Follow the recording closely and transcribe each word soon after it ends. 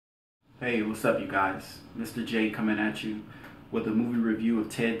Hey, what's up, you guys? Mr. J coming at you with a movie review of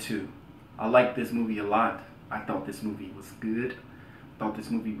Ted 2. I like this movie a lot. I thought this movie was good. I thought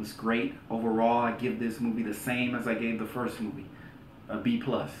this movie was great. Overall, I give this movie the same as I gave the first movie, a B+.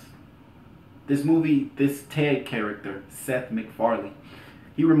 This movie, this Ted character, Seth MacFarlane,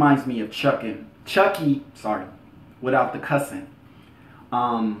 he reminds me of Chucky, without the cussing.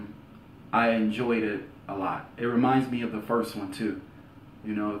 I enjoyed it a lot. It reminds me of the first one too.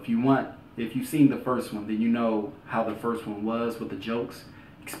 You know, if you've seen the first one, then you know how the first one was with the jokes.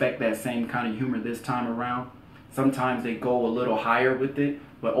 Expect that same kind of humor this time around. Sometimes they go a little higher with it,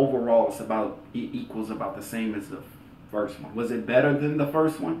 but overall it equals about the same as the first one. Was it better than the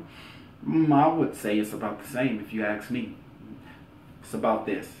first one? I would say it's about the same if you ask me. It's about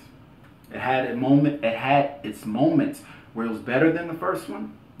this. It had its moments where it was better than the first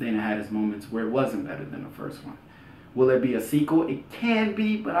one, then it had its moments where it wasn't better than the first one. Will there be a sequel? It can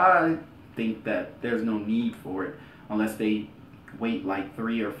be, but I think that there's no need for it unless they wait like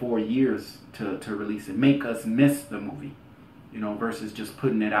 3 or 4 years to release it. Make us miss the movie, you know, versus just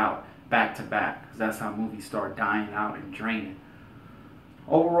putting it out back to back, because that's how movies start dying out and draining.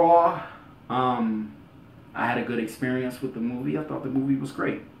 Overall, I had a good experience with the movie. I thought the movie was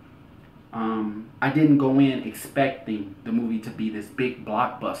great. I didn't go in expecting the movie to be this big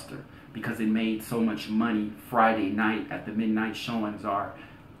blockbuster because it made so much money Friday night at the midnight showings or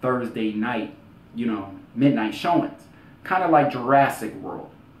Thursday night, you know, midnight showings. Kind of like Jurassic World.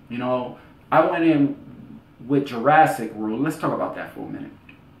 You know, I went in with Jurassic World. Let's talk about that for a minute.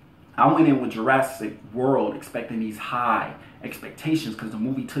 I went in with Jurassic World expecting these high expectations because the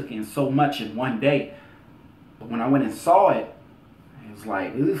movie took in so much in one day. But when I went and saw it, it was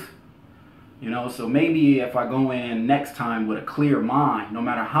like, ugh. You know, so maybe if I go in next time with a clear mind, no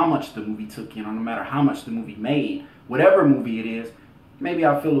matter how much the movie took in or no matter how much the movie made, whatever movie it is, maybe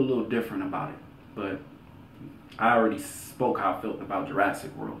I'll feel a little different about it. But I already spoke how I felt about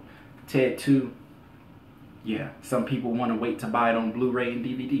Jurassic World. Ted 2, yeah, some people want to wait to buy it on Blu-ray and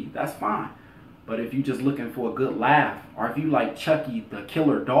DVD. That's fine. But if you're just looking for a good laugh, or if you like Chucky the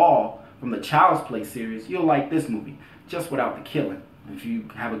Killer Doll from the Child's Play series, you'll like this movie, just without the killing. If you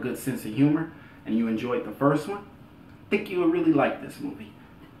have a good sense of humor and you enjoyed the first one, I think you'll really like this movie.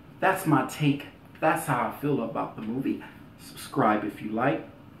 That's my take. That's how I feel about the movie. Subscribe if you like,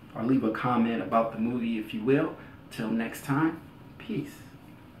 or leave a comment about the movie if you will. Till next time, peace.